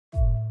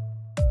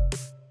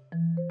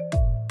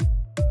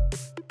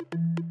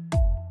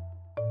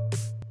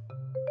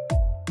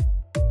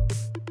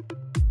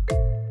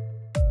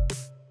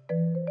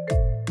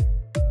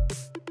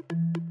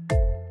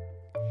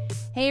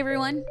Hey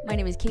everyone, my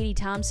name is Caitie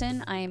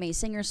Thompson. I am a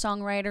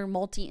singer-songwriter,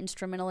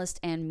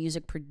 multi-instrumentalist, and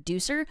music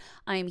producer.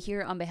 I am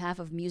here on behalf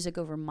of Music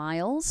Over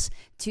Miles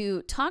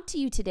to talk to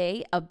you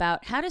today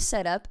about how to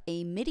set up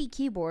a Midi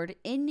keyboard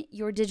in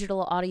your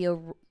digital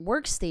audio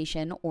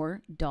workstation,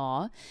 or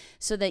DAW,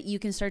 so that you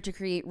can start to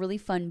create really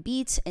fun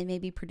beats and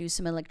maybe produce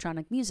some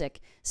electronic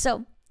music.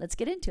 So let's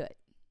get into it.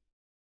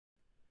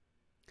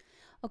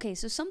 Okay,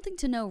 so something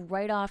to know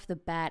right off the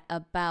bat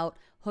about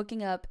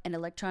hooking up an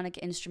electronic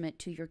instrument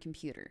to your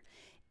computer.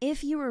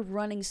 If you are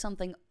running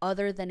something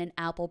other than an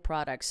Apple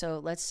product, so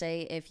let's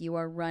say if you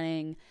are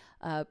running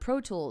Pro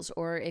Tools,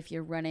 or if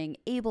you're running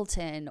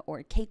Ableton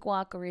or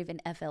Cakewalk or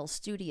even FL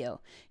Studio,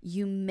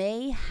 you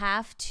may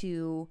have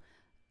to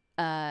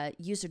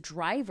use a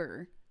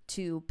driver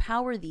to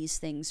power these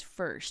things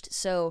first.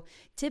 So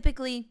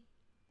typically,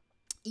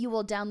 you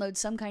will download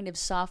some kind of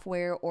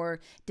software,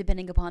 or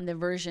depending upon the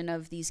version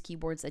of these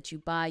keyboards that you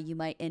buy, you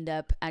might end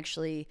up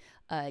actually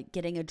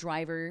getting a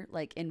driver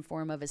like in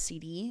form of a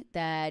CD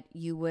that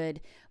you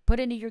would put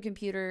into your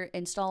computer,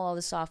 install all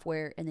the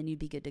software, and then you'd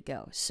be good to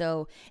go.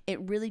 So it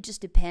really just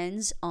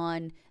depends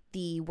on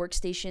the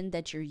workstation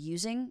that you're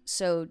using.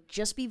 So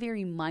just be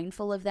very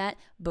mindful of that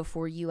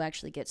before you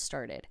actually get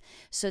started.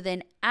 So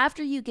then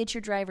after you get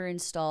your driver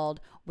installed,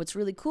 what's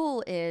really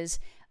cool is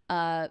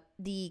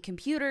the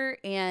computer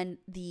and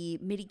the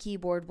Midi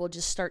keyboard will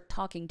just start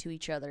talking to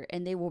each other,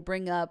 and they will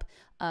bring up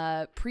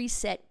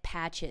preset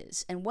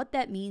patches. And what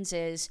that means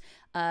is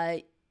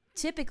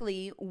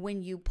typically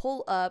when you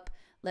pull up,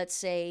 let's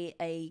say,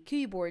 a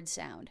keyboard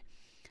sound,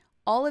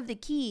 all of the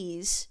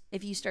keys,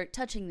 if you start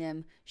touching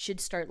them, should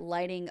start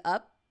lighting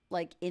up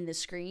like in the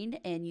screen,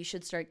 and you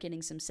should start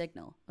getting some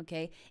signal,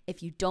 okay?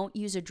 If you don't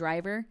use a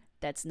driver,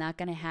 that's not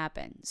going to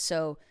happen.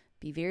 So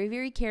be very,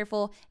 very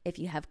careful. If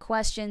you have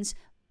questions,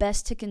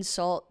 best to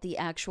consult the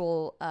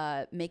actual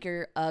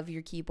maker of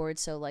your keyboard.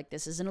 So like,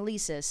 this is an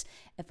Alesis.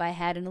 If I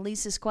had an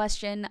Alesis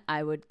question,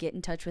 I would get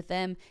in touch with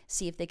them,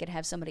 see if they could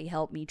have somebody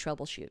help me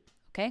troubleshoot.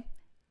 Okay,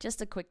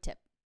 just a quick tip.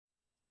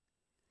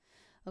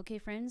 Okay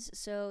friends,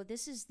 so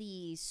this is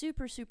the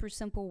super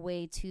simple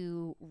way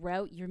to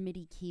route your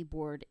Midi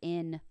keyboard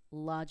in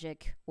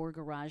Logic or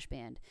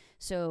GarageBand.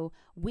 So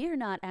we're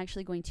not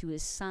actually going to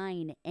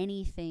assign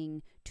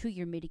anything to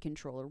your Midi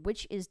controller,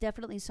 which is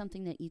definitely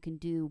something that you can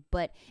do.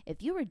 But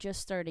if you are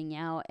just starting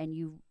out and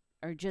you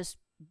are just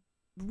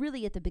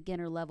really at the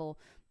beginner level,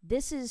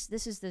 this is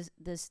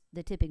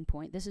the tipping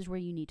point. This is where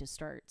you need to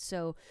start.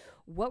 So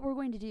what we're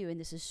going to do, and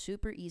this is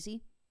super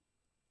easy,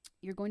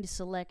 you're going to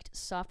select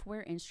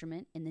Software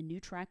Instrument in the New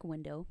Track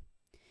window,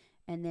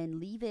 and then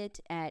leave it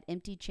at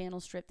Empty Channel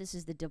Strip. This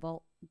is the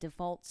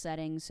default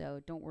setting, so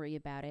don't worry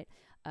about it.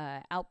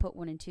 Output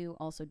 1 and 2,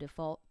 also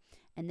default.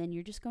 And then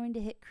you're just going to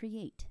hit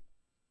Create.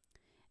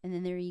 And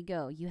then there you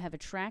go. You have a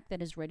track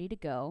that is ready to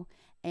go,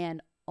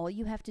 and all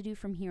you have to do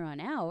from here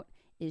on out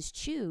is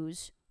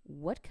choose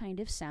what kind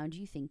of sound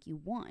you think you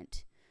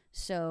want.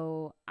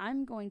 So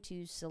I'm going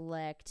to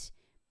select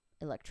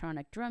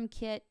Electronic Drum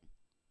Kit,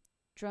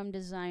 Drum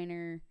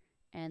Designer,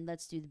 and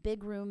let's do the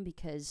big room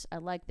because I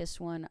like this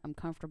one. I'm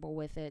comfortable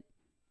with it.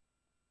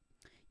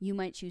 You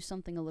might choose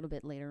something a little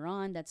bit later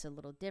on that's a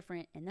little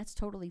different, and that's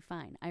totally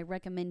fine. I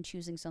recommend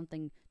choosing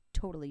something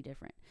totally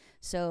different.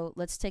 So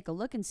let's take a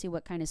look and see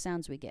what kind of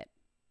sounds we get.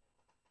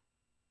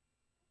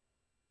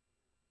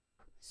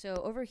 So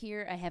over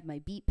here I have my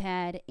beat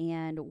pad,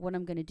 and what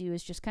I'm going to do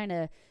is just kind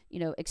of,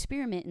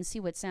 experiment and see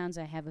what sounds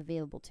I have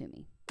available to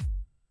me.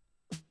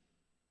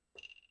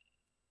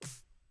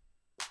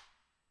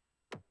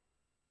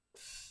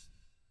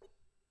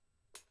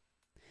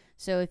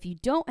 So if you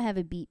don't have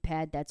a beat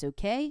pad, that's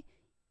okay.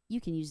 You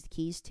can use the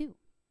keys too.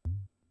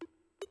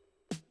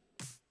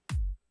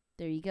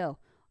 There you go.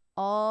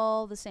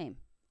 All the same.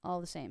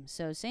 All the same.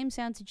 So same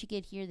sounds that you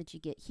get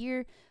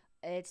here.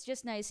 It's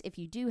just nice if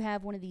you do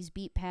have one of these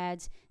beat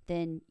pads,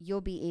 then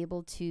you'll be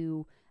able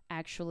to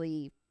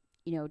actually,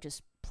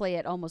 just play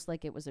it almost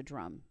like it was a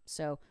drum.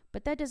 So,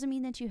 but that doesn't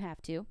mean that you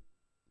have to.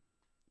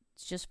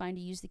 It's just fine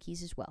to use the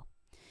keys as well.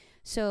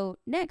 So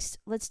next,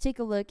 let's take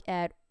a look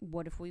at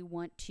what if we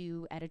want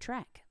to add a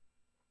track.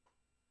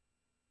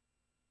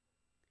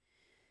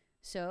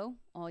 So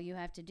all you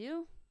have to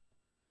do,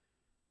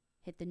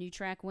 hit the New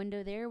Track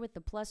window there with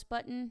the plus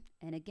button,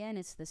 and again,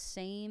 it's the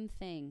same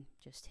thing.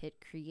 Just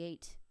hit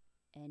Create,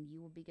 and you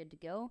will be good to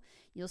go.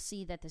 You'll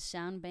see that the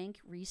sound bank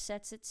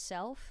resets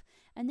itself,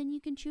 and then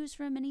you can choose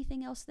from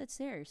anything else that's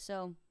there.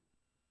 So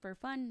for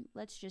fun,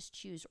 let's just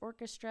choose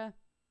orchestra,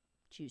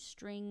 choose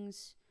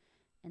strings,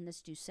 and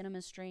let's do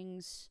cinema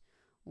strings.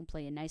 We'll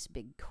play a nice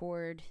big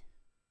chord.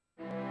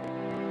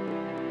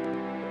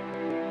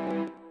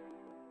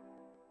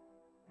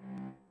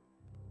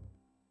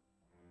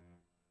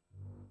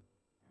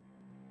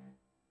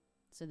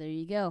 So there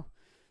you go.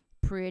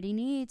 Pretty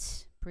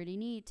neat. Pretty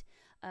neat.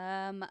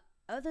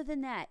 Other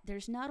than that,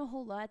 there's not a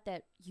whole lot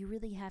that you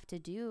really have to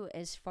do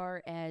as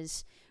far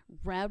as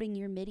routing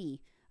your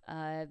Midi.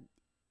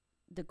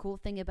 The cool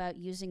thing about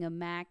using a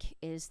Mac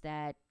is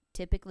that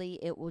typically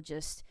it will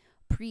just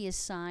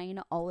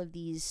pre-assign all of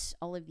these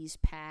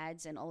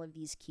pads and all of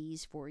these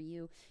keys for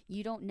you.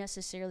 You don't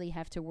necessarily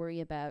have to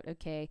worry about,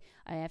 okay,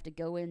 I have to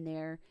go in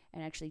there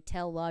and actually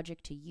tell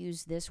Logic to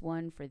use this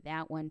one for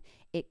that one.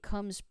 It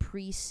comes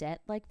preset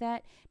like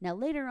that. Now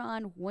later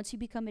on, once you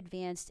become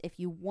advanced, if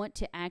you want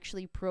to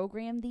actually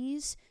program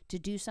these to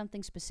do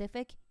something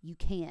specific, you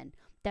can.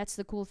 That's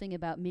the cool thing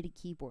about MIDI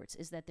keyboards,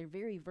 is that they're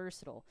very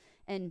versatile.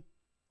 And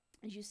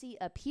as you see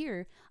up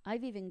here,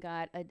 I've even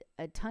got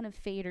a ton of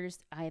faders.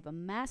 I have a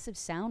massive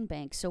sound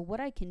bank. So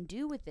what I can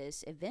do with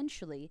this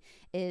eventually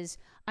is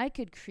I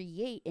could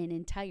create an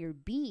entire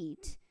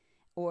beat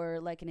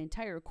or like an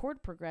entire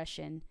chord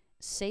progression,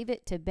 save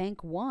it to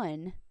bank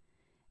 1,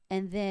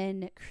 and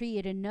then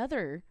create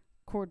another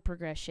chord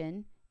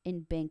progression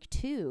in bank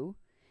 2,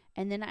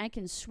 and then I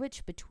can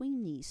switch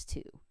between these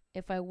two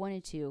if I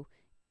wanted to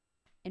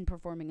in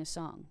performing a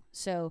song.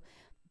 So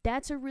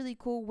that's a really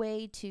cool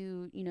way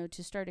to,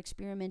 to start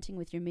experimenting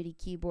with your MIDI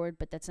keyboard,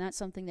 but that's not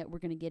something that we're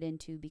going to get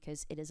into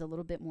because it is a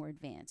little bit more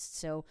advanced.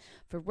 So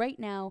for right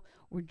now,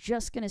 we're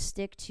just going to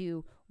stick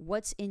to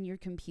what's in your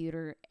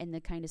computer and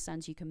the kind of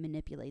sounds you can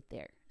manipulate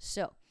there.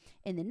 So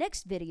in the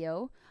next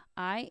video,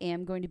 I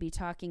am going to be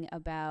talking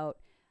about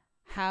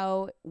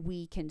how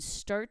we can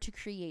start to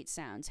create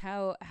sounds.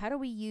 How do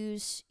we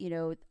use,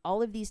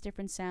 all of these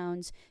different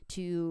sounds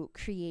to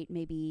create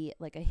maybe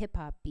like a hip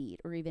hop beat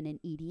or even an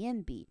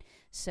EDM beat.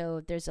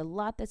 So there's a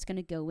lot that's going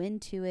to go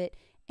into it,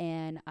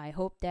 and I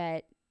hope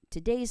that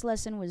today's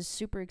lesson was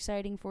super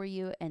exciting for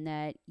you and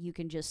that you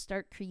can just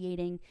start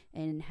creating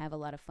and have a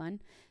lot of fun.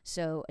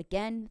 So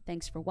again,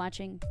 thanks for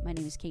watching. My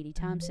name is Caitie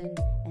Thompson,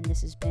 and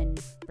this has been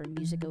For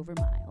Music Over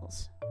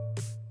Miles.